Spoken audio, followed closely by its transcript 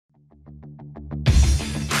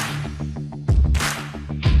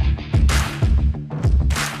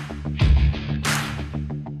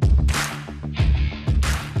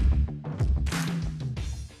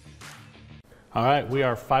All right, we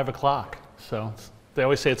are 5 o'clock. So they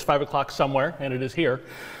always say it's 5 o'clock somewhere, and it is here.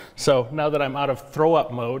 So now that I'm out of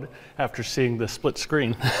throw-up mode after seeing the split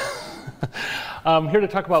screen, I'm here to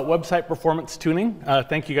talk about website performance tuning.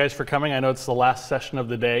 Thank you guys for coming. I know it's the last session of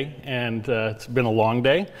the day, and it's been a long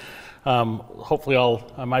day. Hopefully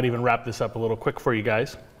I might even wrap this up a little quick for you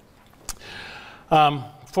guys.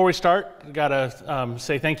 Before we start, I gotta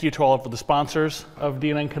say thank you to all of the sponsors of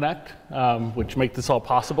DNN Connect, which make this all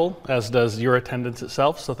possible, as does your attendance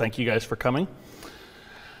itself, so thank you guys for coming.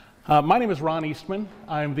 My name is Ron Eastman.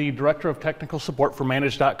 I'm the Director of Technical Support for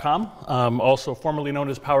Manage.com, also formerly known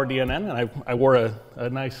as Power DNN, and I wore a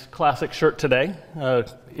nice classic shirt today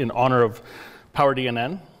in honor of Power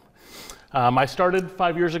DNN. I started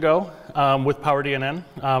 5 years ago with Power DNN.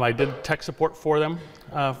 I did tech support for them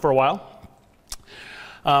for a while.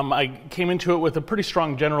 I came into it with a pretty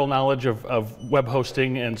strong general knowledge of web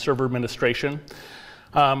hosting and server administration.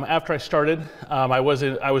 After I started, I was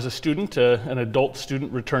a student, an adult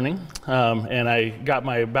student returning, and I got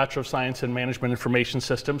my Bachelor of Science in Management Information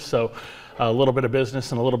Systems, so a little bit of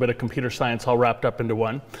business and a little bit of computer science all wrapped up into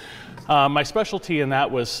one. My specialty in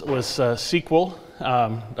that was SQL.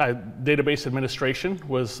 Database administration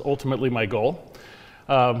was ultimately my goal.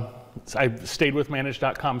 I've stayed with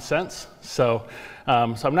Manage.com since, so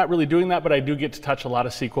I'm not really doing that, but I do get to touch a lot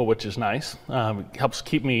of SQL, which is nice. It helps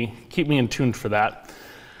keep me in tune for that.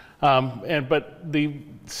 But the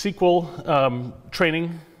SQL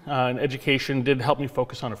training and education did help me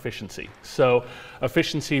focus on efficiency. So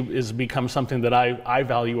efficiency has become something that I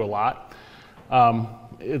value a lot.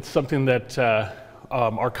 It's something that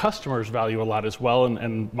our customers value a lot as well,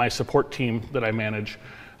 and my support team that I manage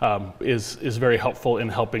is very helpful in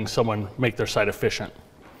helping someone make their site efficient.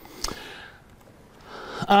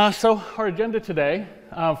 So our agenda today,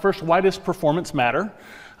 first, why does performance matter?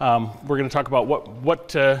 We're going to talk about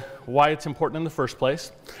why it's important in the first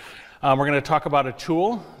place. We're going to talk about a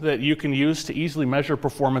tool that you can use to easily measure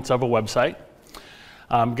performance of a website.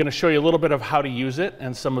 I'm going to show you a little bit of how to use it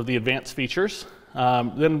and some of the advanced features.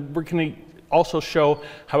 Then we're going to also show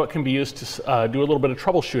how it can be used to do a little bit of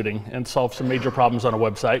troubleshooting and solve some major problems on a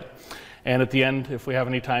website. And at the end, if we have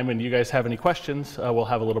any time and you guys have any questions, we'll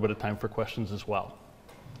have a little bit of time for questions as well.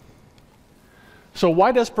 So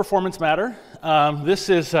why does performance matter? This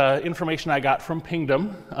is information I got from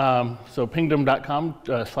Pingdom, so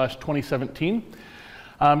pingdom.com/2017.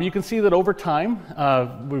 You can see that over time,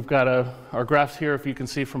 we've got our graphs here, if you can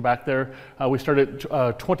see from back there. We started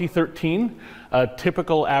 2013. A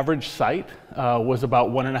typical average site was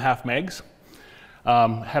about 1.5 megs.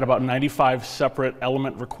 Had about 95 separate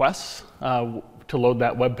element requests to load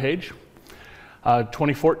that web page.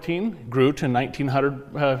 2014 grew to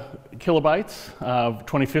 1,900 kilobytes.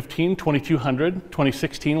 2015, 2,200.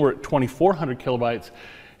 2016, we're at 2,400 kilobytes.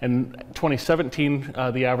 And 2017,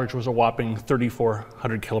 the average was a whopping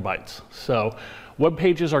 3,400 kilobytes. So web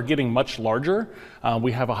pages are getting much larger.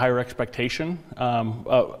 We have a higher expectation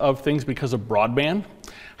of things because of broadband.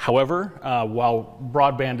 However, while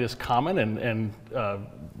broadband is common and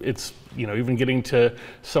it's even getting to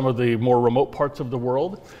some of the more remote parts of the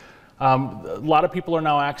world, a lot of people are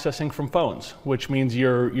now accessing from phones, which means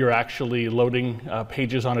you're actually loading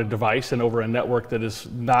pages on a device and over a network that is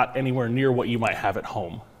not anywhere near what you might have at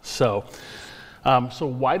home. So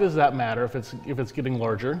why does that matter if it's getting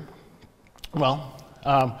larger? Well,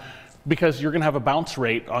 because you're going to have a bounce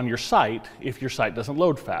rate on your site if your site doesn't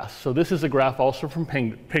load fast. So this is a graph also from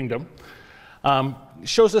Pingdom.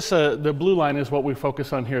 Shows us the blue line is what we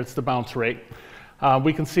focus on here. It's the bounce rate.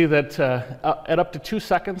 We can see that at up to 2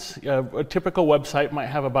 seconds, a typical website might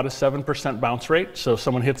have about a 7% bounce rate. So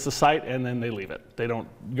someone hits the site and then they leave it. They don't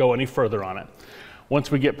go any further on it. Once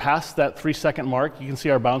we get past that 3-second mark, you can see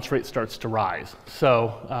our bounce rate starts to rise.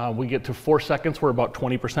 So we get to 4 seconds, we're about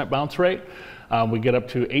 20% bounce rate. We get up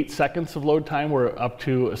to 8 seconds of load time, we're up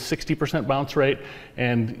to a 60% bounce rate.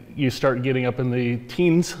 And you start getting up in the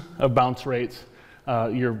teens of bounce rates.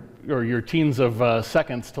 Your teens of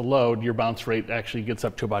seconds to load, your bounce rate actually gets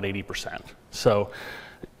up to about 80%. So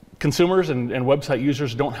consumers and website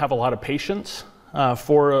users don't have a lot of patience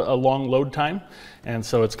for a long load time, and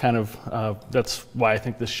so it's kind of, that's why I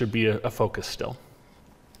think this should be a focus still.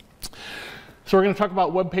 So we're going to talk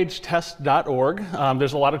about webpagetest.org.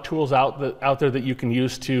 There's a lot of tools out there that you can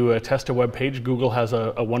use to test a web page. Google has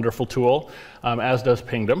a wonderful tool, as does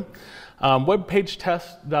Pingdom.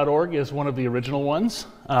 Webpagetest.org is one of the original ones.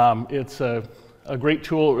 It's a great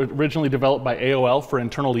tool originally developed by AOL for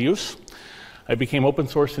internal use. It became open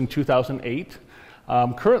source in 2008.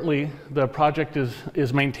 Currently, the project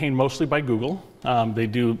is maintained mostly by Google. They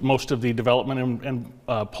do most of the development and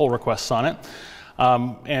pull requests on it.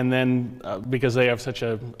 And then because they have such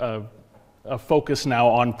a focus now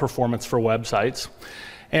on performance for websites.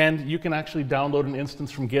 And you can actually download an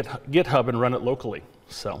instance from GitHub and run it locally.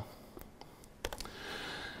 So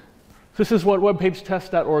this is what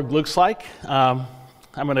webpagetest.org looks like.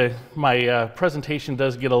 My presentation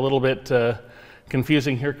does get a little bit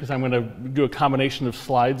confusing here because I'm going to do a combination of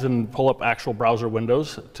slides and pull up actual browser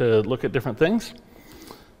windows to look at different things.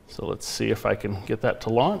 So let's see if I can get that to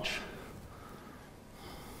launch.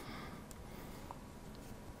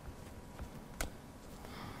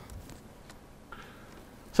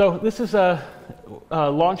 So this is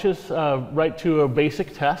launches right to a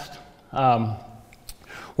basic test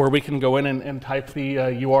where we can go in and type the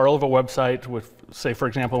URL of a website with, say, for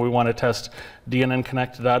example, we want to test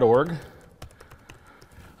dnnconnect.org.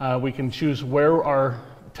 We can choose where our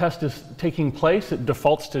test is taking place. It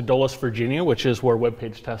defaults to Dulles, Virginia, which is where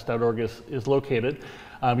webpagetest.org is located.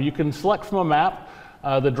 You can select from a map.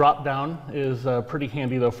 The drop-down is pretty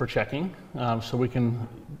handy, though, for checking. So we can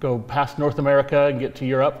go past North America and get to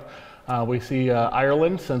Europe. We see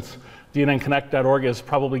Ireland, since DNNConnect.org is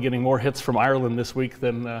probably getting more hits from Ireland this week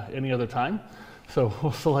than any other time. So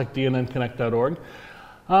we'll select DNNConnect.org.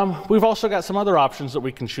 We've also got some other options that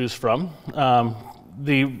we can choose from.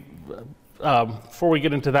 Before we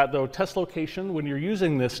get into that, though, test location, when you're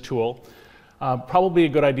using this tool, probably a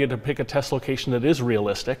good idea to pick a test location that is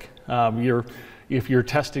realistic. If you're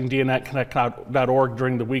testing DNNConnect.org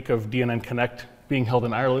during the week of DNN Connect being held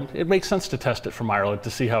in Ireland, it makes sense to test it from Ireland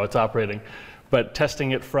to see how it's operating. But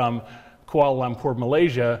testing it from Kuala Lumpur,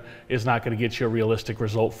 Malaysia is not going to get you a realistic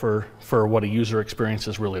result for what a user experience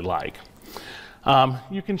is really like.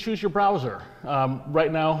 You can choose your browser.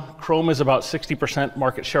 Right now, Chrome is about 60%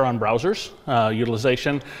 market share on browsers.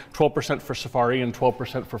 Utilization, 12% for Safari and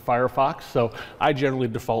 12% for Firefox. So I generally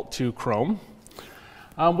default to Chrome.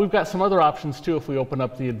 We've got some other options too if we open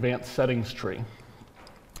up the advanced settings tree.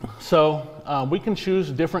 So we can choose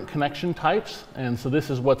different connection types, and so this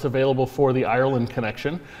is what's available for the Ireland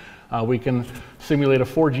connection. We can simulate a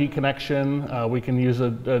 4G connection. We can use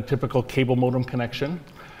a typical cable modem connection.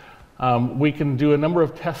 We can do a number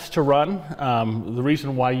of tests to run. The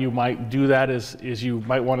reason why you might do that is you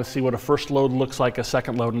might want to see what a first load looks like, a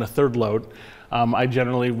second load, and a third load.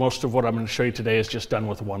 Most of what I'm going to show you today is just done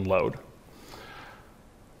with one load.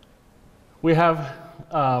 We have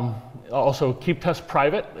also keep test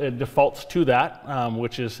private. It defaults to that,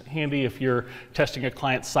 which is handy if you're testing a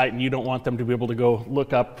client site and you don't want them to be able to go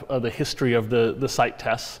look up the history of the site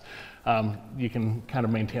tests. You can kind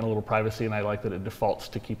of maintain a little privacy, and I like that it defaults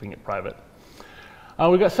to keeping it private.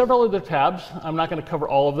 We've got several other tabs. I'm not going to cover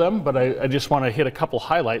all of them, but I just want to hit a couple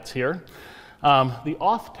highlights here. The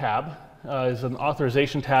auth tab is an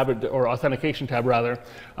authorization tab, or authentication tab rather,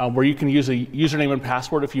 where you can use a username and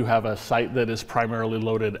password if you have a site that is primarily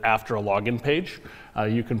loaded after a login page.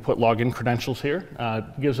 You can put login credentials here.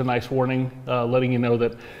 It gives a nice warning letting you know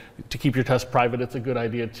that to keep your test private, it's a good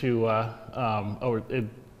idea to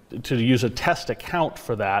use a test account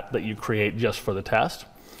for that you create just for the test.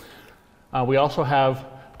 We also have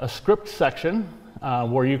a script section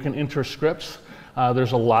where you can enter scripts.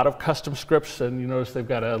 There's a lot of custom scripts, and you notice they've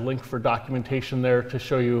got a link for documentation there to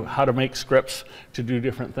show you how to make scripts to do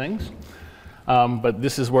different things. But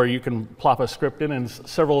this is where you can plop a script in, and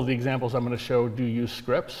several of the examples I'm going to show do use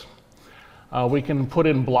scripts. We can put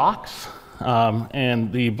in blocks,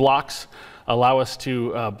 and the blocks allow us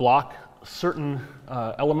to block certain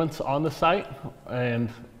elements on the site, and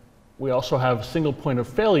we also have single point of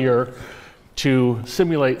failure to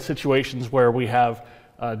simulate situations where we have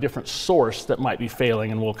a different source that might be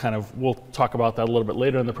failing, and we'll talk about that a little bit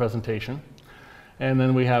later in the presentation. And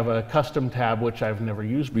then we have a custom tab, which I've never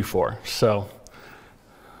used before. So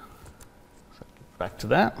back to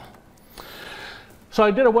that. So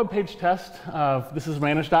I did a web page test. This is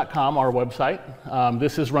manage.com, our website.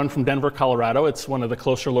 This is run from Denver, Colorado. It's one of the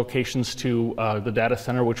closer locations to the data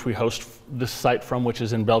center which we host this site from, which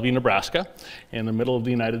is in Bellevue, Nebraska, in the middle of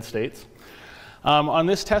the United States. On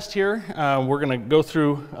this test here, we're going to go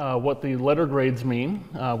through what the letter grades mean.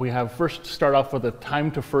 We have first start off with a time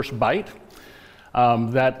to first byte.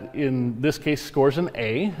 That in this case scores an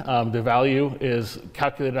A. The value is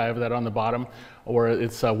calculated, I have that on the bottom, or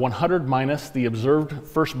it's 100 minus the observed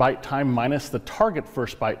first byte time minus the target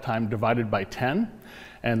first byte time divided by 10.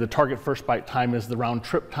 And the target first byte time is the round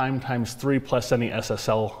trip time times 3 plus any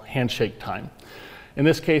SSL handshake time. In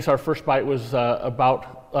this case, our first byte was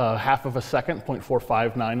about half of a second,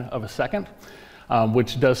 0.459 of a second,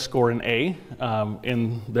 which does score an A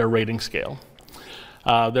in their rating scale.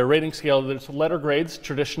 Their rating scale, there's letter grades,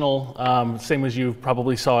 traditional, same as you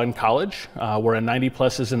probably saw in college, where a 90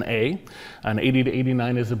 plus is an A, an 80 to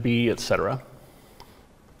 89 is a B, etc.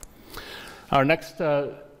 Our next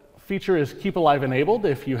feature is Keep Alive enabled.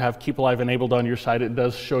 If you have Keep Alive enabled on your site, it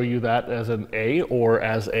does show you that as an A or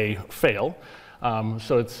as a fail.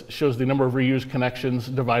 So it shows the number of reused connections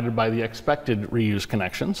divided by the expected reused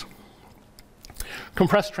connections.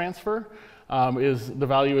 Compressed transfer the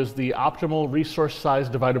value is the optimal resource size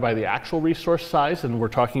divided by the actual resource size, and we're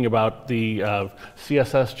talking about the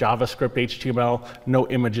CSS, JavaScript, HTML. No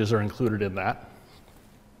images are included in that.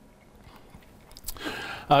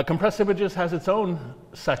 Compressed images has its own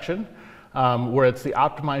section where it's the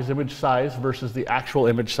optimized image size versus the actual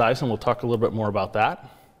image size, and we'll talk a little bit more about that.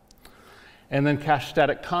 And then cache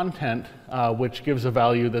static content, which gives a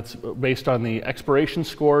value that's based on the expiration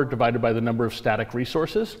score divided by the number of static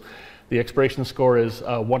resources. The expiration score is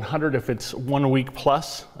 100 if it's 1 week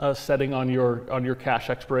plus setting on your cache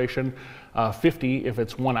expiration, 50 if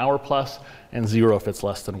it's 1 hour plus, and 0 if it's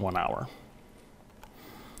less than 1 hour.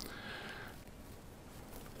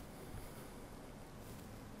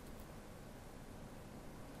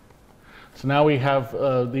 So now we have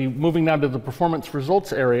moving down to the performance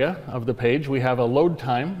results area of the page, we have a load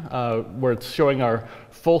time where it's showing our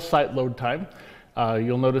full site load time.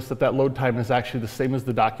 You'll notice that that load time is actually the same as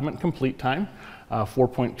the document complete time,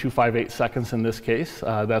 4.258 seconds in this case.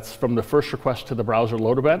 That's from the first request to the browser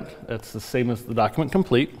load event. That's the same as the document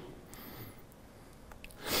complete.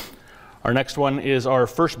 Our next one is our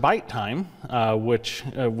first byte time, which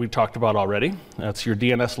we talked about already. That's your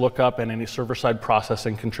DNS lookup and any server-side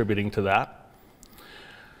processing contributing to that.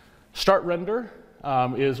 Start render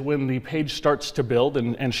is when the page starts to build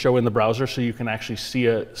and show in the browser, so you can actually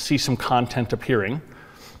see some content appearing.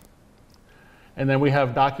 And then we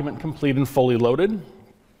have document complete and fully loaded.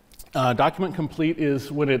 Document complete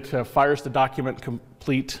is when it fires the document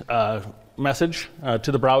complete message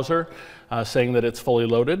to the browser saying that it's fully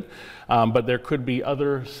loaded, but there could be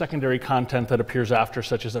other secondary content that appears after,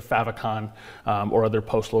 such as a favicon or other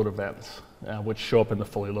post-load events, which show up in the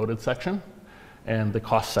fully loaded section, and the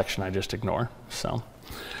cost section I just ignore. So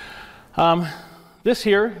this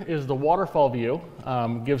here is the waterfall view,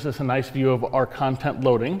 gives us a nice view of our content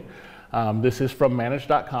loading. This is from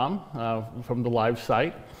manage.com, from the live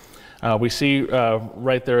site. We see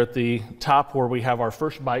right there at the top where we have our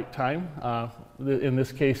first byte time. In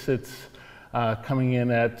this case, it's coming in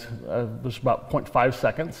at just about 0.5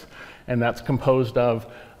 seconds, and that's composed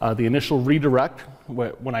of the initial redirect.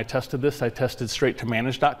 When I tested this, I tested straight to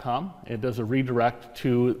manage.com. It does a redirect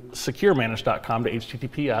to secure manage.com to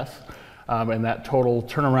HTTPS, and that total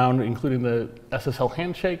turnaround, including the SSL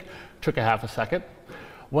handshake, took a half a second.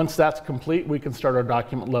 Once that's complete, we can start our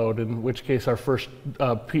document load, in which case our first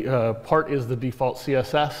part is the default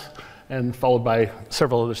CSS, and followed by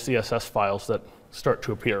several other CSS files that start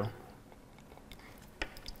to appear.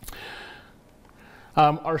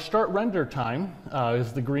 Our start render time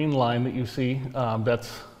is the green line that you see. That's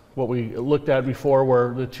what we looked at before,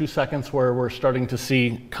 where the 2 seconds where we're starting to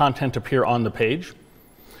see content appear on the page.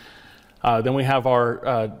 Then we have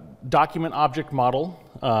our document object model,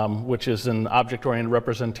 which is an object-oriented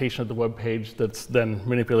representation of the web page that's then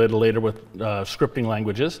manipulated later with scripting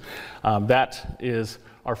languages. That is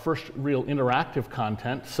our first real interactive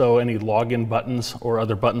content, so any login buttons or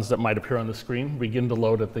other buttons that might appear on the screen begin to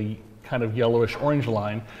load at the kind of yellowish orange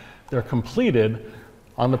line. They're completed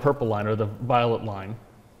on the purple line or the violet line.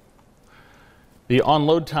 The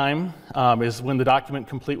onload time is when the document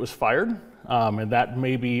complete was fired. And that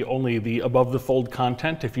may be only the above the fold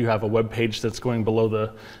content if you have a web page that's going below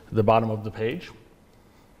the bottom of the page.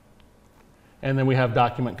 And then we have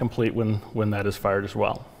document complete when that is fired as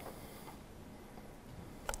well.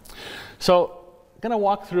 So I'm going to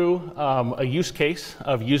walk through a use case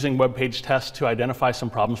of using web page tests to identify some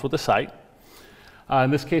problems with the site.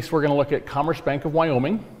 In this case, we're going to look at Commerce Bank of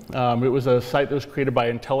Wyoming. It was a site that was created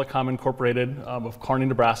by Intellicom Incorporated of Kearney,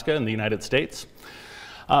 Nebraska in the United States.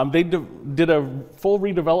 They did a full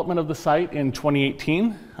redevelopment of the site in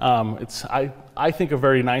 2018. It's, I think, a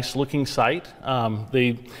very nice looking site.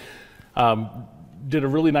 They did a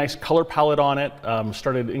really nice color palette on it,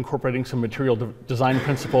 started incorporating some material design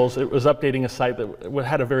principles. It was updating a site that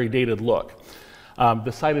had a very dated look.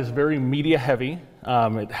 The site is very media heavy.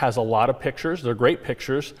 It has a lot of pictures. They're great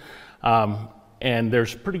pictures. And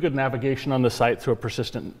there's pretty good navigation on the site through a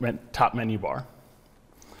persistent top menu bar.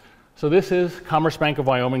 So this is Commerce Bank of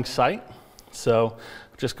Wyoming's site. So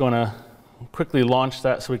I'm just going to quickly launch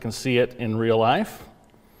that so we can see it in real life.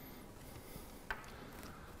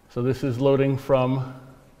 So this is loading from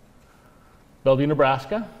Bellevue,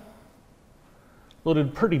 Nebraska.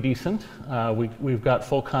 loaded pretty decent. We've got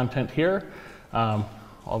full content here,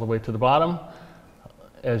 all the way to the bottom.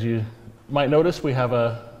 As you might notice, we have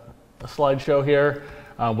a slideshow here,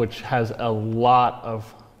 which has a lot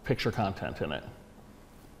of picture content in it.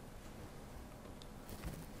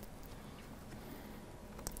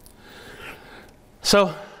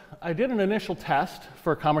 So I did an initial test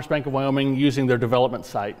for Commerce Bank of Wyoming using their development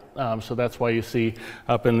site. So that's why you see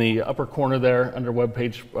up in the upper corner there under web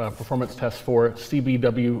page performance test for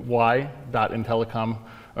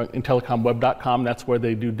cbwy.intelecomweb.com. That's where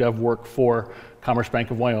they do dev work for Commerce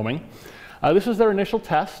Bank of Wyoming. This is their initial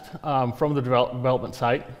test from the development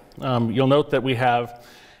site. You'll note that we have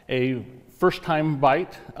a first time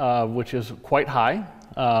byte, which is quite high.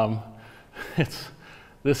 I'm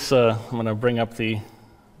going to bring up the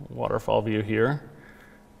waterfall view here.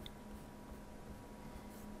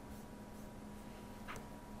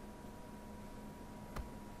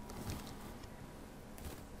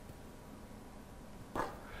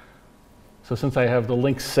 So since I have the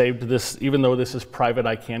links saved to this, even though this is private,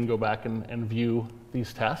 I can go back and view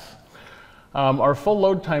these tests. Our full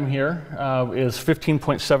load time here is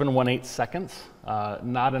 15.718 seconds,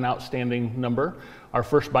 not an outstanding number. Our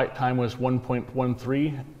first byte time was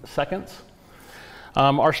 1.13 seconds.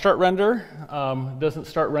 Our start render doesn't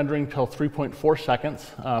start rendering till 3.4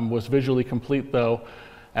 seconds, was visually complete though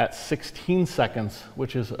at 16 seconds,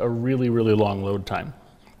 which is a really, really long load time.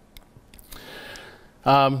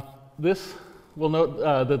 We'll note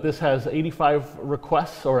that this has 85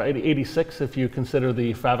 requests, or 86 if you consider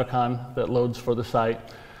the favicon that loads for the site.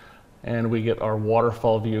 And we get our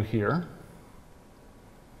waterfall view here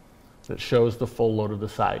that shows the full load of the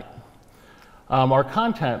site. Our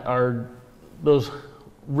content are those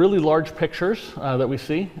really large pictures that we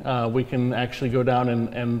see. We can actually go down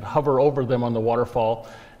and hover over them on the waterfall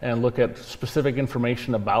and look at specific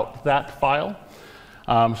information about that file.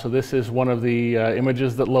 So this is one of the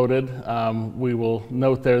images that loaded. We will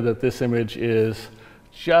note there that this image is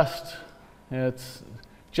just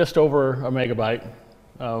over a megabyte,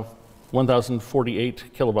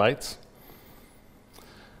 1,048 kilobytes.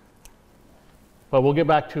 But we'll get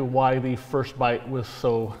back to why the first byte was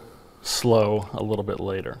so slow a little bit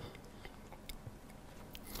later.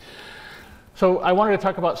 So I wanted to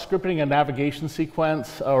talk about scripting a navigation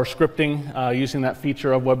sequence or scripting using that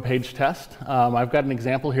feature of web page test. I've got an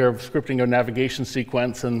example here of scripting a navigation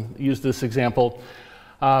sequence and use this example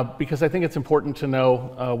because I think it's important to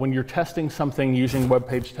know when you're testing something using web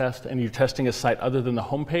page test and you're testing a site other than the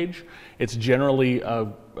home page, it's generally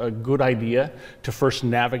a good idea to first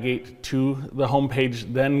navigate to the home page,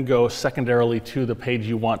 then go secondarily to the page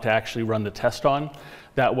you want to actually run the test on.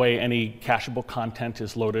 That way, any cacheable content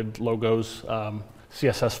is loaded, logos,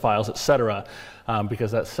 CSS files, etc.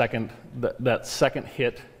 Because that second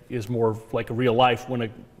hit is more like a real life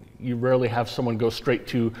when you rarely have someone go straight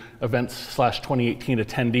to events/2018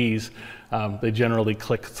 attendees. They generally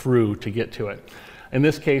click through to get to it. In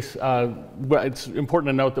this case, it's important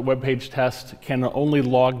to note that web page test can only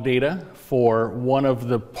log data for one of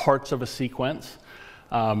the parts of a sequence.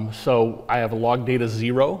 So I have a log data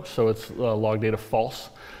 0, so it's log data false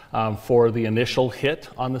for the initial hit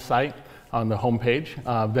on the site, on the home page.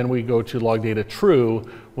 Then we go to log data true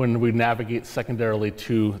when we navigate secondarily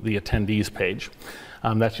to the attendees page.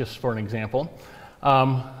 That's just for an example.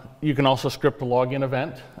 You can also script a login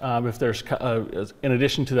event if there's, in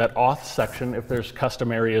addition to that auth section, if there's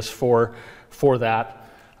custom areas for that.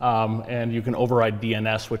 And you can override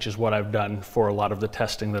DNS, which is what I've done for a lot of the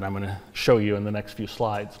testing that I'm going to show you in the next few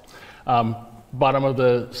slides. Bottom of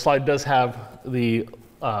the slide does have the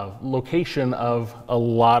location of a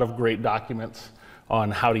lot of great documents on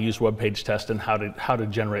how to use web page test and how to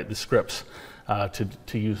generate the scripts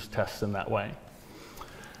to use tests in that way.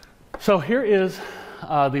 So here is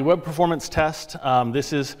the web performance test.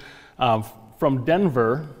 This is from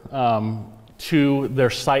Denver to their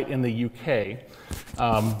site in the UK.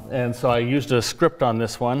 And so I used a script on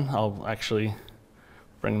this one. I'll actually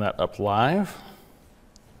bring that up live.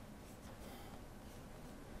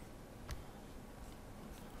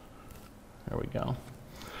 There we go.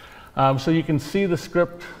 So you can see the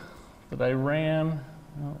script that I ran.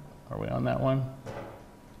 Oh, are we on that one?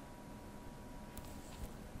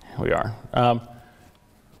 Here we are.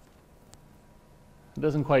 It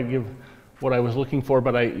doesn't quite give what I was looking for,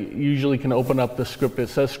 but I usually can open up the script. It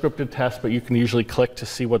says scripted test, but you can usually click to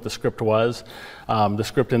see what the script was. The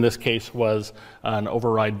script in this case was an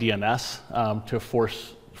override DNS to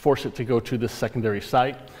force it to go to this secondary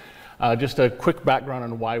site. Just a quick background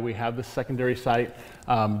on why we have this secondary site.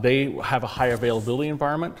 They have a high availability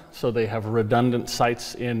environment, so they have redundant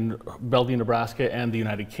sites in Bellevue, Nebraska and the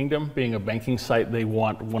United Kingdom. Being a banking site, they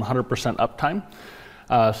want 100% uptime.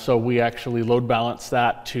 So we actually load balance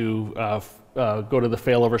that to go to the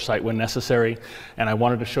failover site when necessary. And I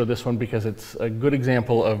wanted to show this one because it's a good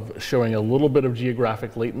example of showing a little bit of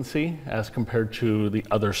geographic latency as compared to the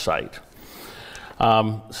other site.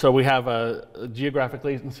 So we have a geographic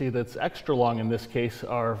latency that's extra long in this case.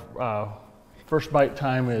 Our first byte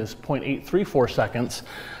time is 0.834 seconds,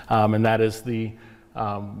 and that is the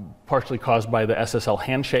partially caused by the SSL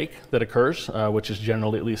handshake that occurs, which is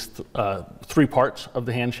generally at least 3 parts of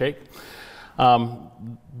the handshake.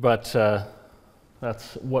 But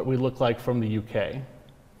that's what we look like from the UK.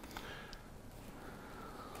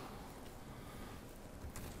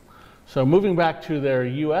 So moving back to their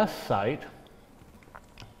US site,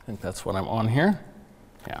 I think that's what I'm on here.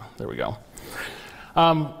 Yeah, there we go.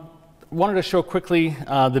 Wanted to show quickly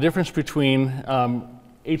the difference between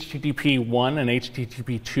HTTP 1 and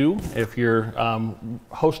HTTP 2. If you're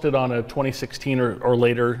hosted on a 2016 or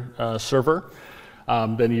later server,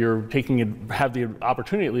 then you're have the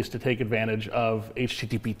opportunity at least to take advantage of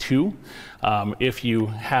HTTP 2 if you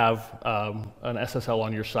have an SSL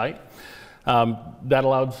on your site. That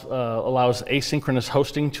allows asynchronous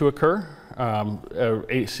hosting to occur,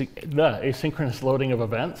 asynchronous loading of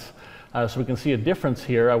events. So we can see a difference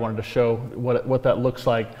here. I wanted to show what that looks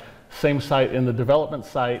like. Same site in the development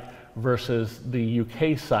site versus the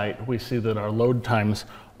UK site. We see that our load times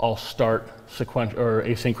all start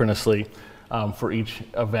asynchronously for each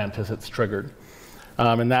event as it's triggered.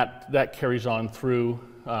 And that carries on through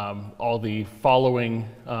all the following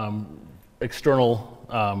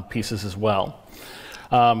external pieces as well.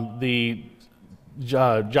 The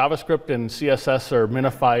JavaScript and CSS are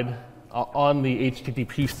minified on the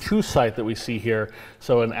HTTP 2 site that we see here,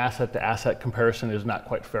 so an asset-to-asset comparison is not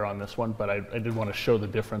quite fair on this one, but I did want to show the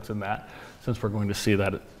difference in that since we're going to see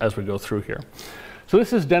that as we go through here. So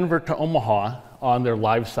this is Denver to Omaha on their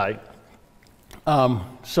live site.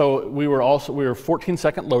 So we were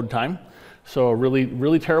 14-second load time, so a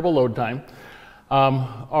really terrible load time.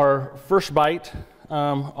 Our first byte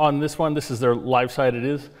on this one, this is their live site. It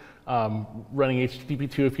is running HTTP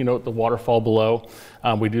 2. If you note the waterfall below,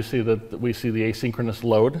 we do see the asynchronous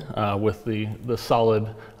load with the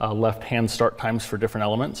solid left-hand start times for different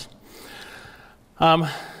elements. I'm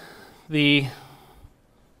going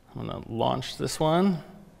to launch this one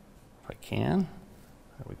if I can.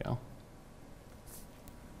 There we go.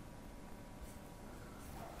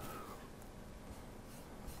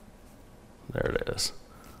 There it is.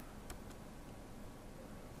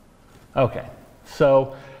 Okay,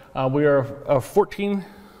 so we are a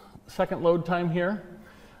 14-second load time here,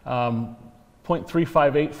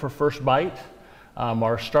 0.358 for first byte.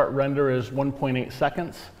 Our start render is 1.8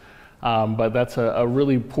 seconds, but that's a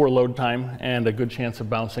really poor load time and a good chance of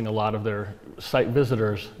bouncing a lot of their site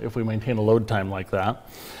visitors if we maintain a load time like that.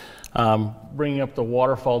 Bringing up the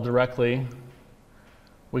waterfall directly,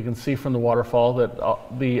 we can see from the waterfall that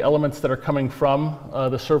the elements that are coming from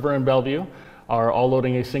the server in Bellevue are all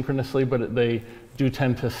loading asynchronously, but they do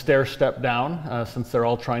tend to stair-step down since they're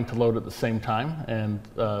all trying to load at the same time, and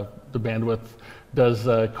the bandwidth does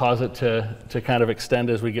cause it to kind of extend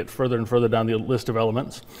as we get further and further down the list of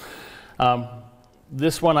elements.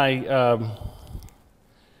 This one I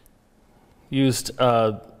used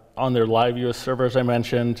on their live US server, as I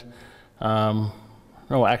mentioned. No,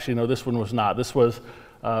 actually, no, this one was not. This was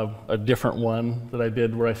a different one that I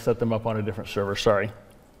did where I set them up on a different server. Sorry, a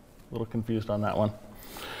little confused on that one.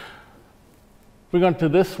 We go to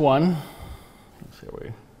this one. Let's see, are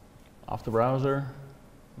we off the browser?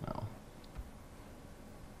 No.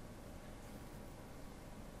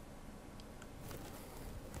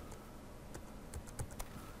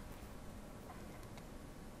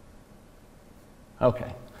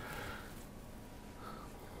 Okay.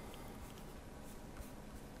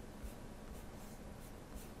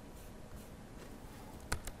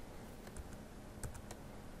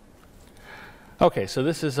 Okay, so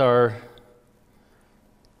this is our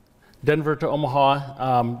Denver to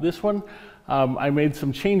Omaha. This one, I made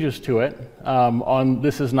some changes to it.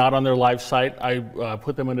 This is not on their live site. I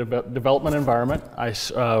put them in a development environment. I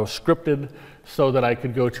scripted so that I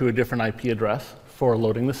could go to a different IP address for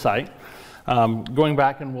loading the site. Going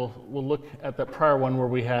back, and we'll look at that prior one where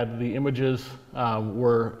we had the images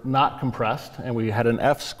were not compressed, and we had an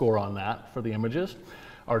F score on that for the images.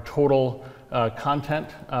 Our total content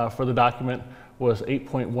for the document was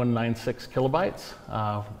 8.196 kilobytes.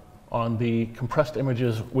 On the compressed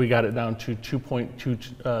images, we got it down to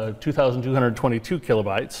 2,222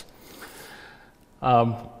 kilobytes.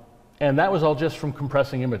 And that was all just from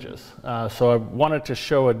compressing images. So I wanted to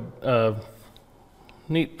show a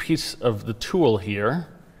neat piece of the tool here.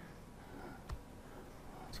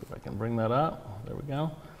 Let's see if I can bring that up. There we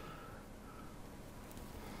go.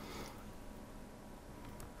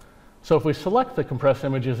 So if we select the compressed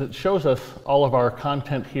images, it shows us all of our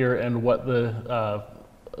content here and what the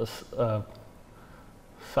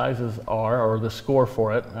sizes are, or the score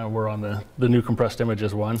for it. We're on the new compressed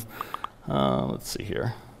images one. Let's see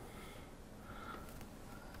here.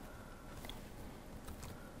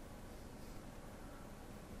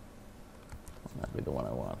 That'd be the one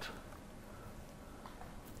I want.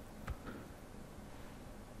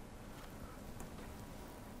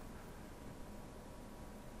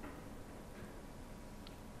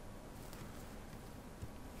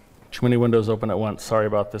 Too many windows open at once. Sorry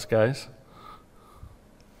about this, guys.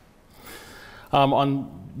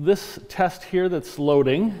 On this test here that's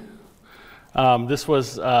loading, this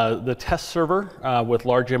was the test server with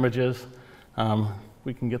large images.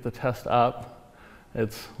 We can get the test up.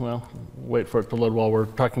 It's, well, wait for it to load while we're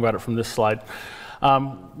talking about it from this slide.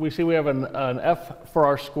 We see we have an F for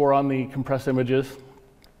our score on the compressed images.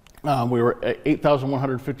 We were at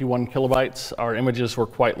 8,151 kilobytes. Our images were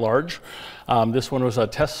quite large. This one was a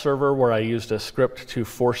test server where I used a script to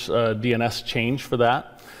force a DNS change for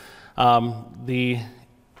that. The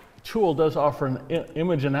tool does offer an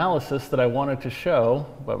image analysis that I wanted to show,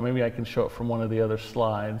 but maybe I can show it from one of the other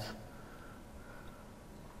slides.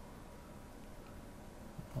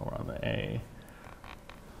 We're on the A.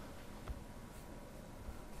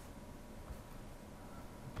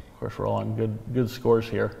 Of course, we're all on good scores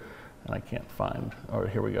here, and I can't find, or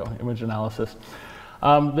here we go, image analysis.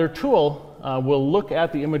 Their tool will look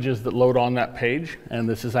at the images that load on that page, and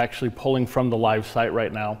this is actually pulling from the live site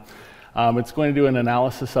right now. It's going to do an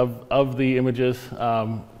analysis of the images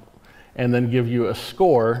and then give you a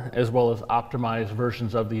score as well as optimized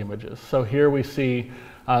versions of the images. So here we see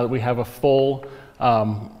we have a full-size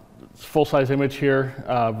image here,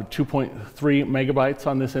 2.3 megabytes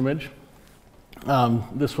on this image.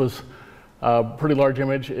 This was a pretty large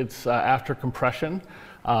image. It's after compression.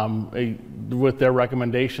 With their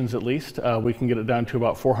recommendations at least, we can get it down to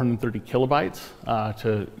about 430 kilobytes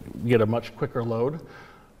to get a much quicker load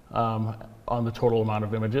on the total amount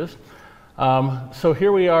of images. So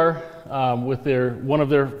here we are with one of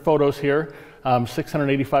their photos here,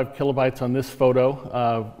 685 kilobytes on this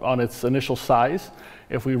photo on its initial size.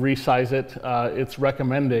 If we resize it, it's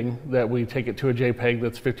recommending that we take it to a JPEG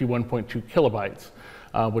that's 51.2 kilobytes,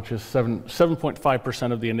 which is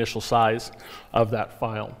 7.5% of the initial size of that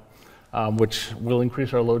file, which will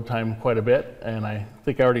increase our load time quite a bit. And I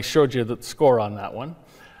think I already showed you the score on that one.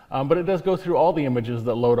 But it does go through all the images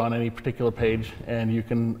that load on any particular page, and you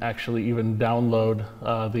can actually even download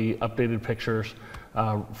the updated pictures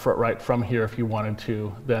right from here if you wanted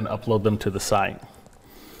to then upload them to the site.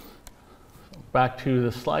 Back to the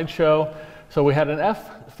slideshow. So we had an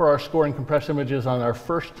F for our scoring compressed images on our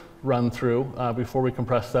first run through before we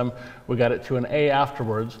compressed them. We got it to an A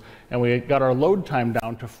afterwards, and we got our load time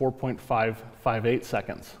down to 4.558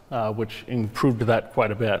 seconds, which improved that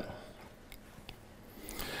quite a bit.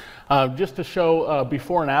 Just to show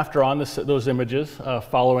before and after on those images,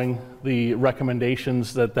 following the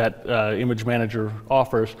recommendations that image manager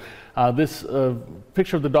offers. This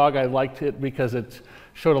picture of the dog, I liked it because it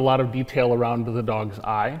showed a lot of detail around the dog's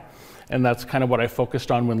eye, and that's kind of what I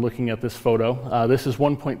focused on when looking at this photo. This is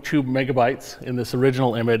 1.2 megabytes in this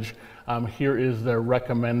original image. Here is their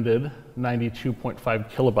recommended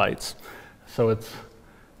 92.5 kilobytes. So you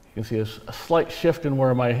can see a slight shift in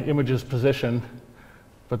where my image is positioned,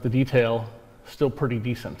 but the detail still pretty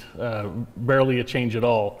decent. Barely a change at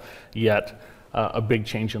all, yet a big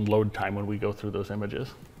change in load time when we go through those images.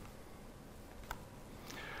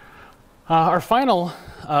 Our final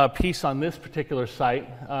piece on this particular site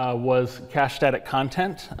was cache static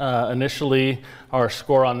content. Initially, our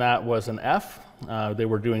score on that was an F. They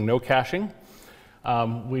were doing no caching.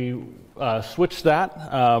 We switched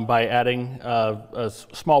that by adding a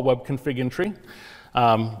small web config entry.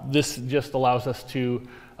 This just allows us to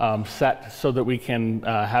set so that we can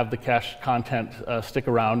have the cache content stick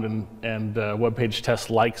around, and web page test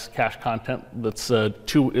likes cache content it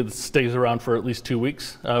stays around for at least 2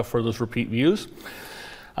 weeks for those repeat views,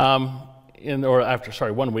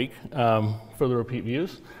 1 week for the repeat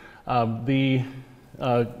views. The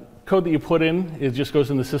code that you put in just goes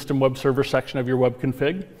in the system web server section of your web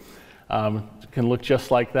config. It can look just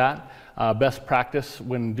like that. Best practice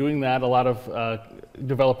when doing that, a lot of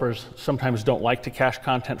developers sometimes don't like to cache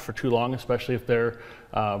content for too long, especially if they're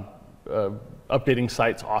updating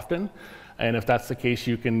sites often. And if that's the case,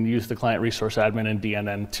 you can use the client resource admin in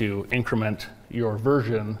DNN to increment your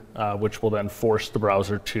version, which will then force the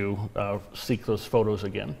browser to seek those photos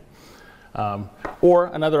again. Or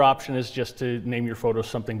another option is just to name your photos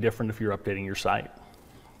something different if you're updating your site.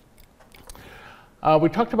 We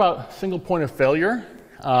talked about single point of failure,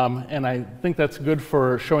 and I think that's good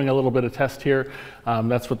for showing a little bit of test here.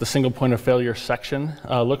 That's what the single point of failure section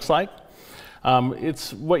looks like.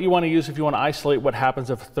 It's what you want to use if you want to isolate what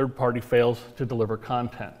happens if a third party fails to deliver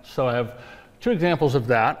content. So I have two examples of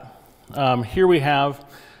that. Here we have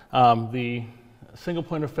the single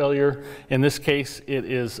point of failure. In this case, it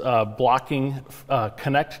is blocking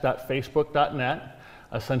connect.facebook.net.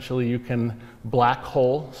 Essentially, you can black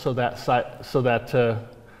hole so that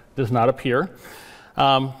does not appear.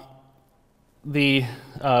 That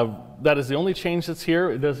is the only change that's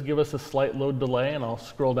here. It does give us a slight load delay, and I'll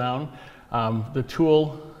scroll down. The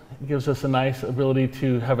tool gives us a nice ability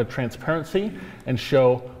to have a transparency and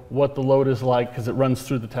show what the load is like because it runs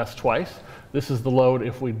through the test twice. This is the load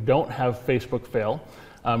if we don't have Facebook fail,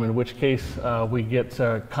 in which case we get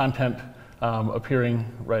content appearing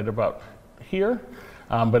right about here.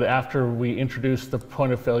 But after we introduce the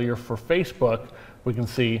point of failure for Facebook, we can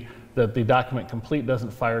see that the document complete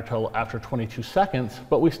doesn't fire till after 22 seconds,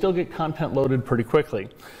 but we still get content loaded pretty quickly.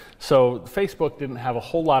 So Facebook didn't have a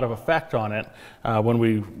whole lot of effect on it when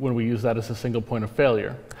we use that as a single point of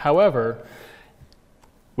failure. However,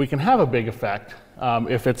 we can have a big effect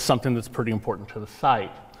if it's something that's pretty important to the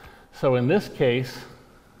site. So in this case,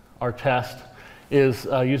 our test is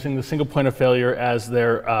using the single point of failure as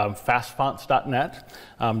their fastfonts.net,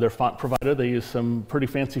 their font provider. They use some pretty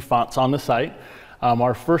fancy fonts on the site.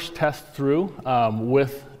 Our first test through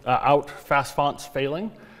without fast fonts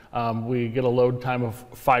failing, we get a load time of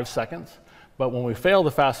 5 seconds. But when we fail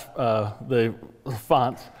the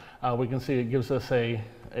fonts, we can see it gives us a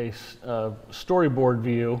storyboard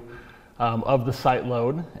view of the site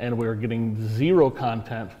load, and we're getting 0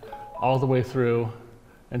 content all the way through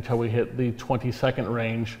until we hit the 20-second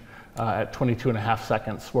range at 22.5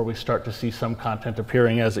 seconds, where we start to see some content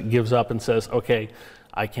appearing as it gives up and says, okay,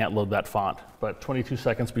 I can't load that font, but 22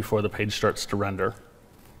 seconds before the page starts to render.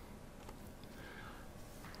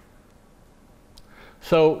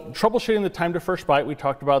 So troubleshooting the time to first byte, we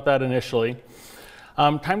talked about that initially.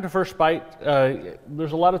 Time to first byte,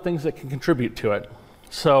 there's a lot of things that can contribute to it.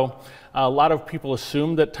 So a lot of people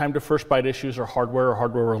assume that time to first byte issues are hardware or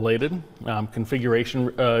hardware related,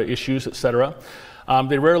 configuration issues, etc.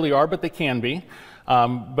 They rarely are, but they can be.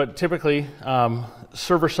 But typically,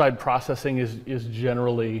 server-side processing is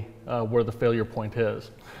generally where the failure point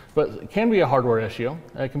is. But it can be a hardware issue.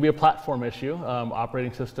 It can be a platform issue.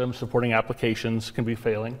 Operating systems supporting applications can be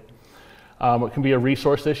failing. It can be a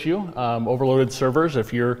resource issue, overloaded servers.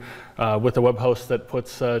 If you're with a web host that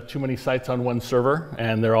puts too many sites on one server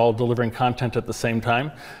and they're all delivering content at the same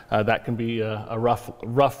time, that can be a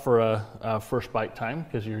rough for a first byte time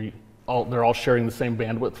because they're all sharing the same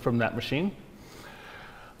bandwidth from that machine.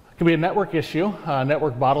 It can be a network issue.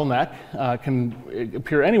 Network bottleneck can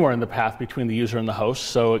appear anywhere in the path between the user and the host.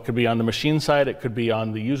 So it could be on the machine side, it could be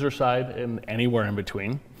on the user side, and anywhere in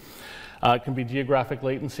between. It can be geographic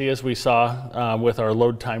latency, as we saw with our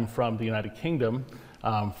load time from the United Kingdom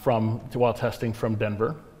while testing from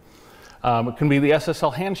Denver. It can be the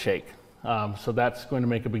SSL handshake, so that's going to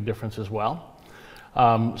make a big difference as well.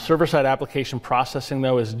 Server-side application processing,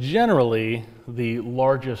 though, is generally the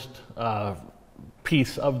largest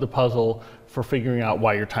piece of the puzzle for figuring out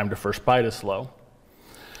why your time to first byte is slow.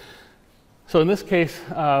 So in this case,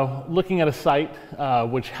 looking at a site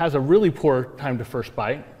which has a really poor time to first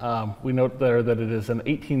byte, we note there that it is an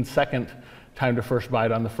 18-second time to first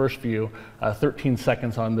byte on the first view, 13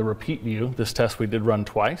 seconds on the repeat view. This test we did run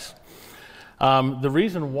twice. The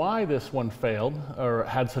reason why this one failed or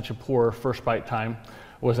had such a poor first byte time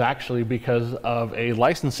was actually because of a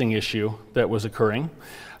licensing issue that was occurring.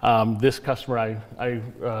 This customer,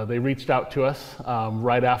 they reached out to us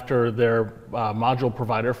right after their module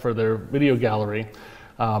provider for their video gallery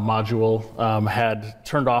module had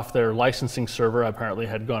turned off their licensing server, apparently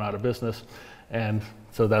had gone out of business, and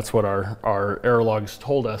so that's what our error logs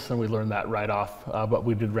told us, and we learned that right off, but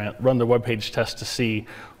we did run the web page test to see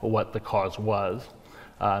what the cause was,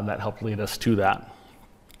 and that helped lead us to that.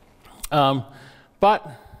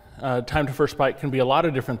 Time to first byte can be a lot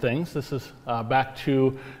of different things. This is back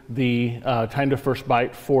to the time to first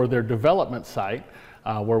byte for their development site,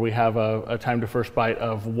 where we have a time to first byte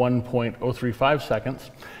of 1.035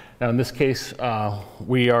 seconds. Now in this case,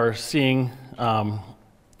 we are seeing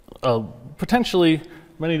potentially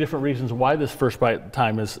many different reasons why this first byte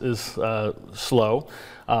time is slow.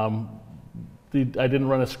 I didn't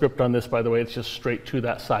run a script on this, by the way. It's just straight to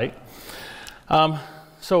that site.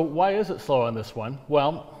 So why is it slow on this one?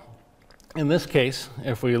 Well, in this case,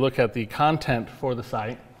 if we look at the content for the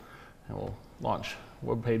site, and we'll launch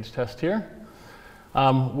web page test here,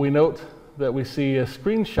 we note that we see a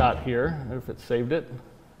screenshot here, if it saved it,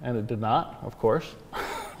 and it did not, of course,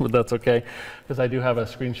 but that's okay, because I do have a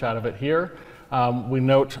screenshot of it here. We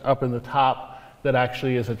note up in the top that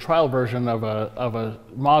actually is a trial version of a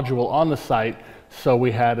module on the site. So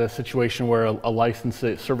we had a situation where a license,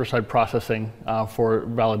 server-side processing for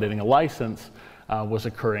validating a license was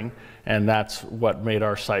occurring, and that's what made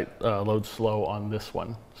our site load slow on this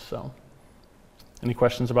one. So, any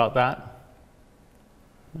questions about that?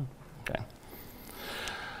 Okay.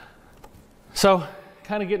 So,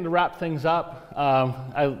 kind of getting to wrap things up,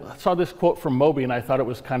 I saw this quote from Moby, and I thought it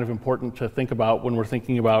was kind of important to think about when we're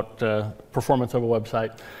thinking about performance of a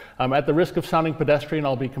website. At the risk of sounding pedestrian,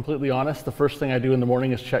 I'll be completely honest, the first thing I do in the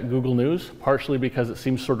morning is check Google News, partially because it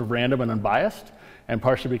seems sort of random and unbiased, and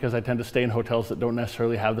partially because I tend to stay in hotels that don't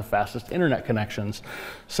necessarily have the fastest internet connections.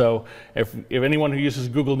 So if anyone who uses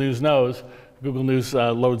Google News knows, Google News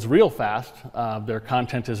loads real fast. Their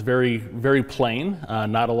content is very, very plain,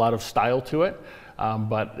 not a lot of style to it.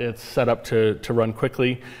 But it's set up to run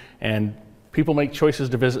quickly, and people make choices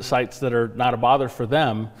to visit sites that are not a bother for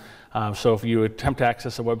them. So if you attempt to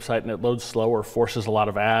access a website and it loads slow or forces a lot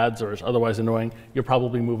of ads or is otherwise annoying, you'll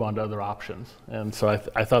probably move on to other options. And so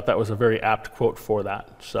I thought that was a very apt quote for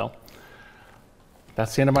that. So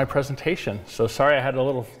that's the end of my presentation. So sorry I had a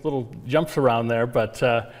little jumps around there, but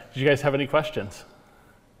did you guys have any questions?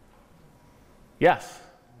 Yes?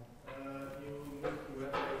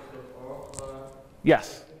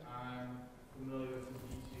 Yes. I'm familiar with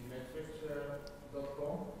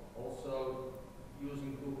DNN.com, also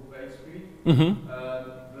using Google PageSpeed.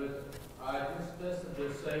 But I just tested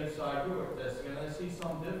the same site you were testing, and I see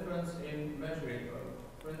some difference in measuring.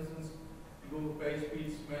 For instance, Google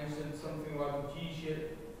PageSpeed mentioned something like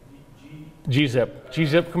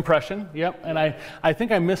gzip compression, yep. And I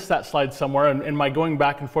think I missed that slide somewhere in my going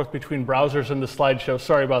back and forth between browsers and the slideshow.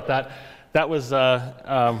 Sorry about that. That was,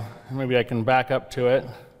 maybe I can back up to it.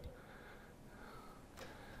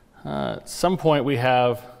 At some point we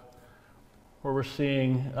have where we're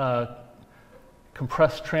seeing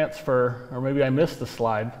compressed transfer, or maybe I missed the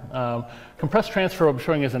slide. Compressed transfer I'm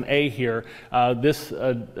showing as an A here. This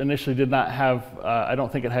initially did not have, I don't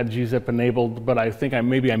think it had gzip enabled, but I think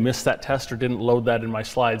maybe I missed that test or didn't load that in my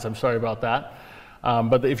slides. I'm sorry about that.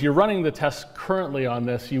 But if you're running the test currently on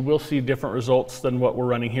this, you will see different results than what we're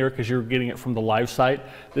running here because you're getting it from the live site.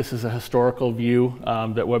 This is a historical view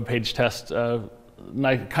that web page test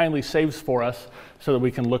kindly saves for us so that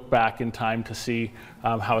we can look back in time to see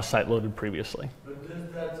how a site loaded previously. But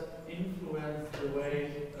does that influence the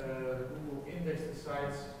way Google indexes the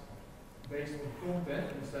sites based on content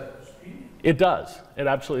instead of speed? It does. It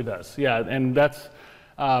absolutely does. Yeah, and that's,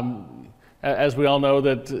 as we all know,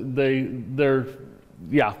 that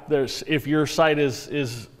if your site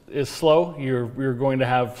is slow, you're going to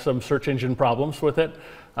have some search engine problems with it.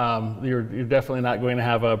 You're definitely not going to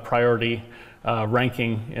have a priority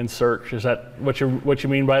ranking in search. Is that what you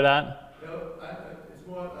mean by that? No, it's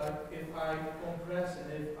more like if I compress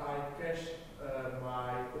and if I cache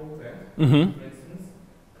my content, for instance,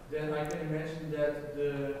 then I can imagine that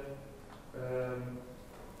the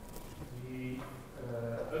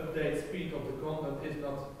update speed of the content is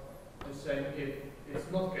not the same if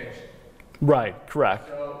it's not cached. Right, correct.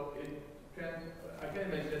 So I can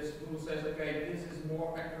imagine that Google says, okay, this is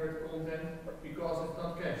more accurate content because it's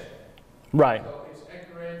not cached. Right. So it's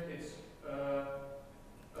accurate,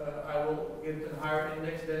 I will get a higher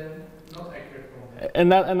index than not accurate content.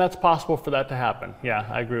 And that's possible for that to happen. Yeah,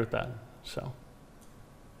 I agree with that. So.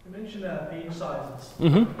 You mentioned page sizes.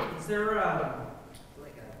 Is there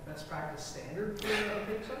like a best practice standard for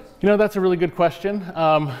page size? You know, that's a really good question.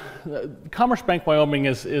 Commerce Bank Wyoming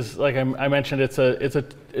is like I mentioned, it's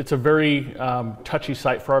a very touchy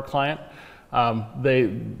site for our client.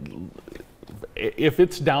 If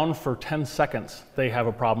it's down for 10 seconds, they have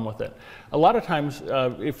a problem with it. A lot of times,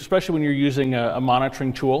 especially when you're using a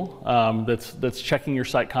monitoring tool that's checking your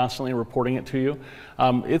site constantly and reporting it to you,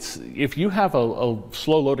 if you have a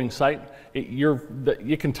slow loading site,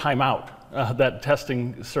 it can time out. That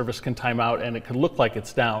testing service can time out, and it can look like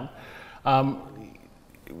it's down. I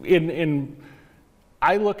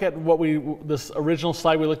look at this original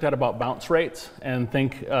slide we looked at about bounce rates, and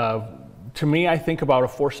think. To me, I think about a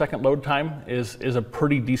 4-second load time is a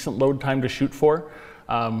pretty decent load time to shoot for.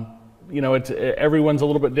 everyone's a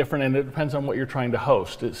little bit different, and it depends on what you're trying to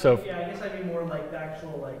host. So yeah, I guess I mean more like the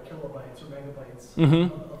actual like kilobytes or megabytes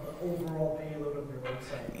mm-hmm. of the overall payload of your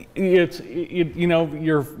website.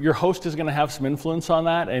 Your host is going to have some influence on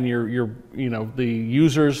that, and the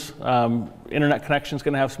user's internet connection is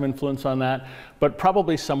going to have some influence on that. But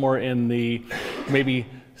probably somewhere in the maybe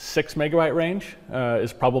 6 megabyte range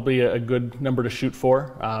is probably a good number to shoot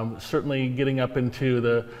for. Certainly getting up into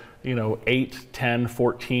the 8, 10,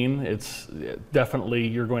 14, it's definitely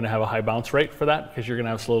you're going to have a high bounce rate for that because you're going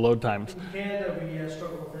to have slow load times. In Canada, we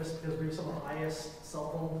struggle with this because we have some of the highest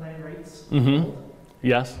cell phone plan rates. Mm-hmm.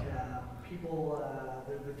 Yes. People,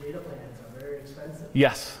 their data plans are very expensive.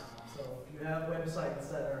 Yes. So if you have websites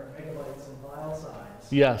that are megabytes in file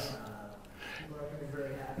size, yes. People are going to be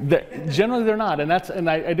very happy. Generally, they're not, and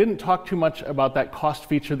I didn't talk too much about that cost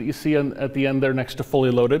feature that you see at the end there next to fully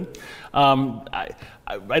loaded.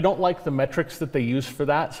 I don't like the metrics that they use for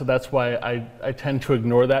that, so that's why I tend to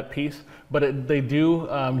ignore that piece. But they do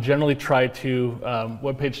generally try to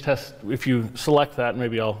web page test. If you select that,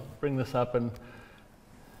 maybe I'll bring this up and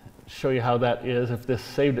show you how that is if this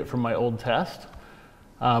saved it from my old test.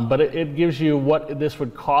 But it gives you what this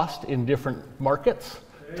would cost in different markets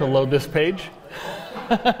to load this page.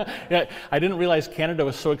 Yeah, I didn't realize Canada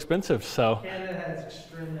was so expensive. So Canada has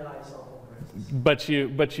extremely high cell phone prices.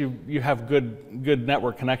 But you have good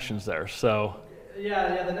network connections there. So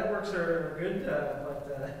yeah, the networks are good, but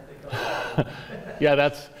they cost. Yeah,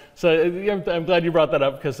 I'm glad you brought that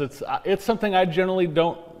up because it's something I generally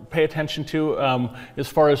don't pay attention to as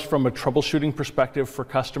far as from a troubleshooting perspective for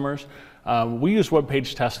customers. We use web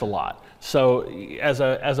page test a lot. So as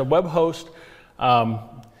a web host,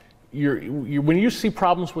 when you see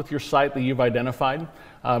problems with your site that you've identified,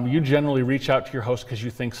 you generally reach out to your host because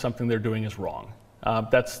you think something they're doing is wrong.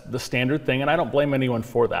 That's the standard thing, and I don't blame anyone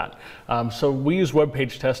for that. So we use web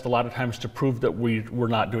page test a lot of times to prove that we're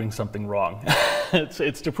not doing something wrong.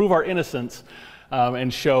 It's to prove our innocence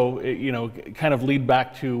and show, kind of lead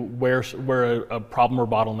back to where a problem or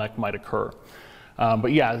bottleneck might occur.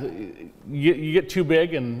 But yeah, you get too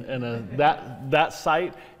big, and that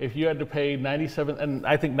site, if you had to pay 97, and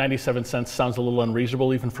I think 97 cents sounds a little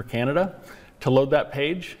unreasonable even for Canada, to load that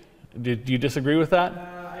page. Do you disagree with that?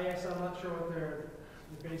 I guess I'm not sure what they're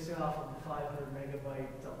basing off of the 500 megabyte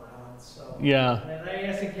allowance. So yeah. And I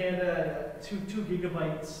guess in Canada, 2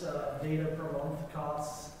 gigabytes of data per month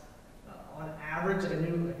costs on average a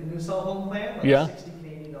new cell phone plan, like yeah. 60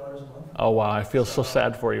 Canadian dollars a month. Oh wow, I feel so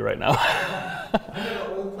sad for you right now. I have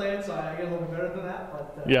an old plan, so I get a little bit better than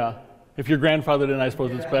that. But yeah. If you're grandfathered in, I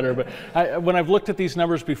suppose it's better. But when I've looked at these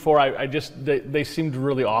numbers before, they seemed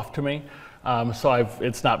really off to me. So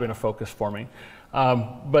it's not been a focus for me.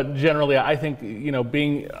 But generally, I think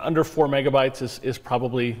being under 4 megabytes is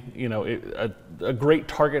probably a great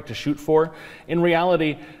target to shoot for. In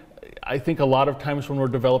reality, I think a lot of times when we're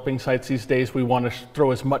developing sites these days, we want to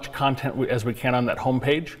throw as much content as we can on that home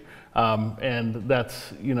page, and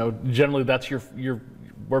that's generally that's your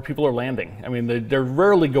where people are landing. I mean, they're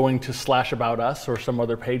rarely going to slash about us or some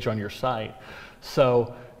other page on your site.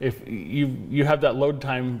 So if you have that load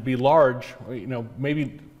time be large,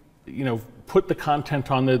 maybe put the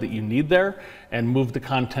content on there that you need there, and move the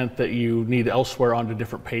content that you need elsewhere onto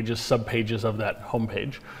different pages, sub pages of that home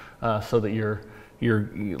page, so that you're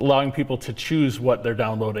allowing people to choose what they're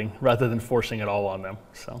downloading rather than forcing it all on them.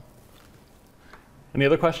 So, any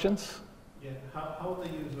other questions? Yeah, how the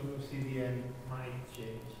use of CDN might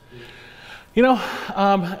change?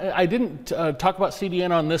 I didn't talk about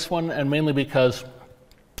CDN on this one, and mainly because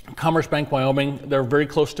Commerce Bank Wyoming, they're very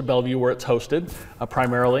close to Bellevue where it's hosted,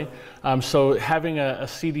 primarily. So having a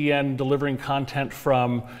CDN delivering content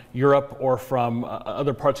from Europe or from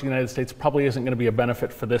other parts of the United States probably isn't going to be a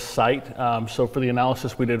benefit for this site. So for the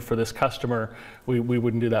analysis we did for this customer, we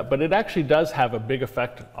wouldn't do that. But it actually does have a big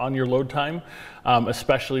effect on your load time,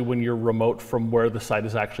 especially when you're remote from where the site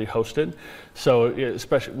is actually hosted. So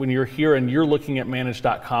especially when you're here and you're looking at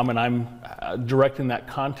manage.com and I'm directing that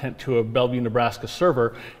content to a Bellevue, Nebraska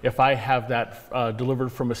server, if I have that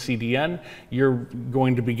delivered from a CDN, you're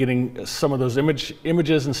going to be getting some of those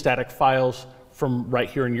images and static files from right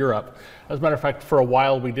here in Europe. As a matter of fact, for a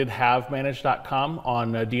while we did have manage.com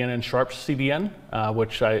on DNN Sharp's CDN,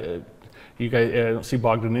 which you guys, I don't see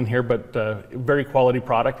Bogdan in here, but very quality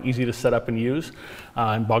product, easy to set up and use.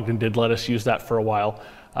 And Bogdan did let us use that for a while,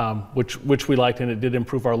 which we liked, and it did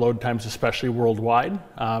improve our load times, especially worldwide.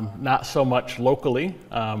 Not so much locally,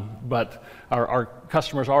 but our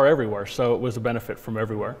customers are everywhere, so it was a benefit from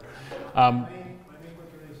everywhere. I think what it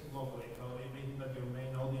is locally, so it means that your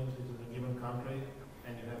main audience is in a given country,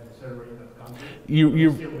 and you have the server in that country.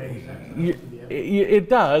 It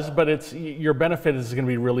does, but your benefit is going to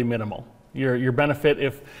be really minimal. Your benefit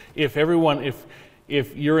if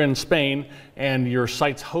you're in Spain and your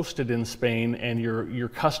site's hosted in Spain and your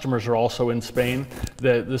customers are also in Spain,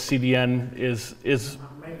 the CDN is.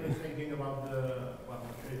 I'm mainly thinking about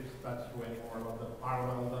if that's way more about the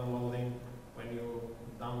parallel downloading when you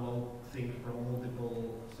download things from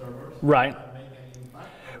multiple servers. Right. Does that make any impact?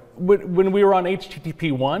 When we were on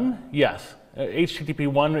HTTP 1, yes. HTTP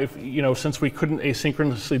 1, since we couldn't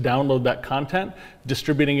asynchronously download that content,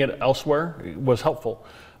 distributing it elsewhere was helpful.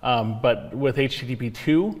 But with HTTP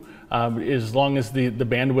 2, as long as the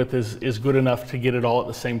bandwidth is good enough to get it all at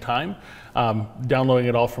the same time, downloading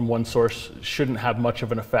it all from one source shouldn't have much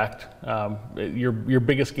of an effect. Your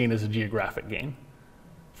biggest gain is a geographic gain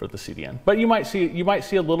for the CDN. But you might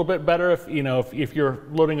see a little bit better if you're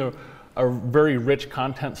loading a very rich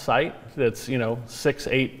content site that's 6,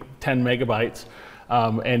 8, 10 megabytes,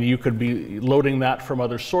 and you could be loading that from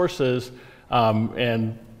other sources,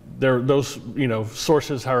 and those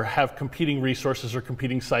sources have competing resources or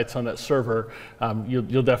competing sites on that server.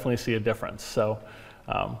 You'll definitely see a difference. So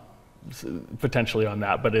potentially on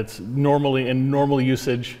that, but it's normally in normal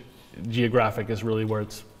usage, geographic is really where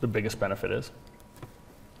the biggest benefit is.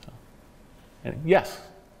 So, yes.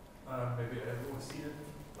 Maybe I haven't seen it,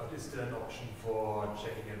 but is there an option for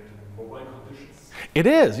checking it in mobile conditions? It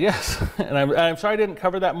is, yes. And I'm sorry I didn't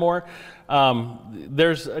cover that more.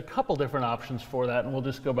 There's a couple different options for that, and we'll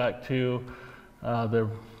just go back to I'll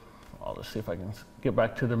just see if I can get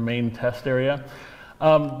back to the main test area.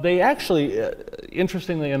 They actually,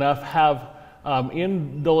 interestingly enough, have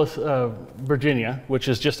in Dulles, Virginia, which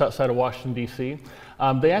is just outside of Washington, D.C.,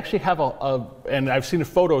 they actually have and I've seen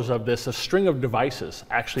photos of this, a string of devices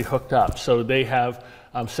actually hooked up. So they have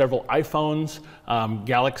several iPhones,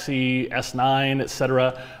 Galaxy S9,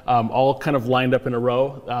 etc., all kind of lined up in a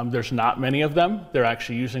row. There's not many of them. They're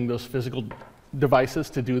actually using those physical devices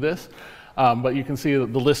to do this. But you can see the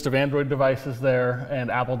list of Android devices there and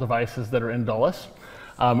Apple devices that are in Dulles.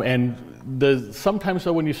 And sometimes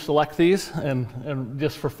though when you select these, and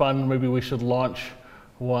just for fun, maybe we should launch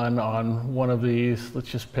one on one of these. Let's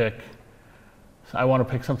just pick, I want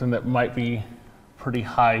to pick something that might be pretty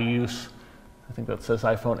high use. I think that says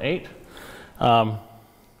iPhone 8. And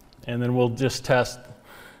then we'll just test,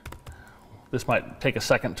 this might take a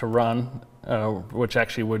second to run, which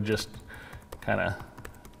actually would just kind of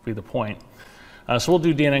be the point. So we'll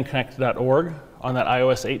do DNNConnect.org on that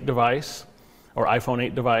iOS 8 device, or iPhone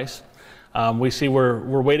 8 device. We see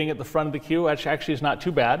we're waiting at the front of the queue, which actually is not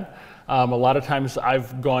too bad. A lot of times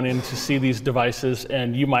I've gone in to see these devices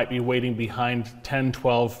and you might be waiting behind 10,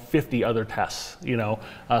 12, 50 other tests.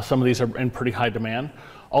 Some of these are in pretty high demand.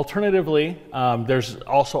 Alternatively, there's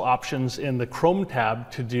also options in the Chrome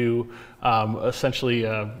tab to do essentially,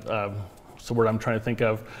 what's the word I'm trying to think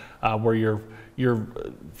of, where you're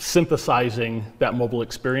synthesizing that mobile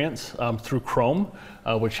experience through Chrome,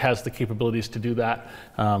 which has the capabilities to do that.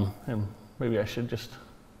 And maybe I should just,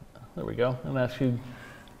 there we go. And actually,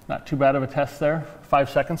 not too bad of a test there. 5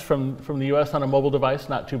 seconds from the US on a mobile device,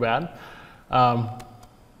 not too bad.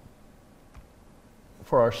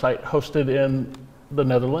 For our site hosted in the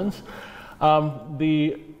Netherlands.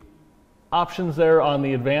 The options there on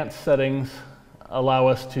the advanced settings allow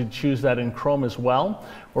us to choose that in Chrome as well,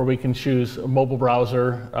 or we can choose a mobile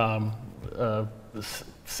browser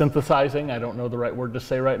synthesizing. I don't know the right word to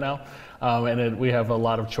say right now. And we have a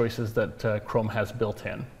lot of choices that Chrome has built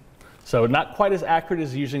in. So not quite as accurate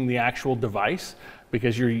as using the actual device,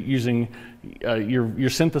 because you're using, you're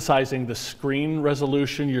synthesizing the screen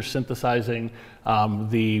resolution, you're synthesizing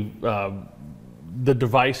the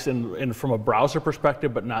device from a browser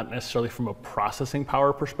perspective, but not necessarily from a processing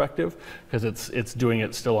power perspective, because it's doing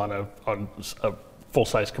it still on a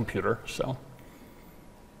full-size computer. So,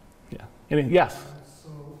 yeah. Yes. So,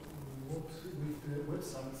 what with the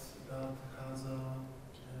websites that has a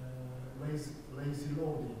lazy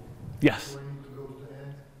loading? Yes. So I need to go to the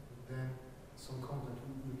end, then some content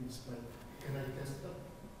will be displayed. Can I test that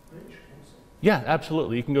page also? Yeah,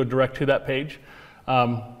 absolutely. You can go direct to that page,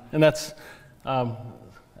 and that's.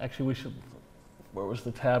 Actually, we should, where was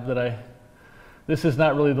the tab that this is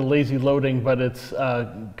not really the lazy loading, but it's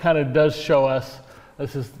kind of does show us,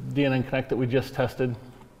 this is DNN Connect that we just tested.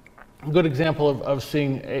 A good example of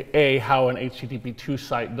seeing how an HTTP 2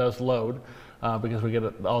 site does load, because we get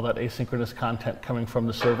all that asynchronous content coming from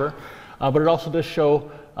the server. But it also does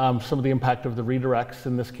show some of the impact of the redirects.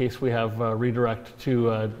 In this case, we have redirect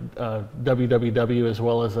to www as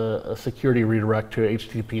well as a security redirect to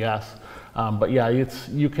HTTPS. But yeah,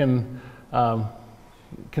 you can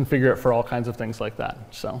configure it for all kinds of things like that.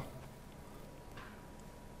 So.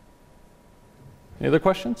 Any other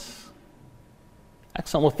questions?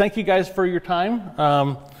 Excellent. Well, thank you guys for your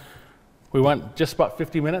time. We went just about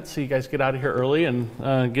 50 minutes, so you guys get out of here early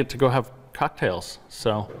and get to go have cocktails.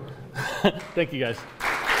 So thank you guys.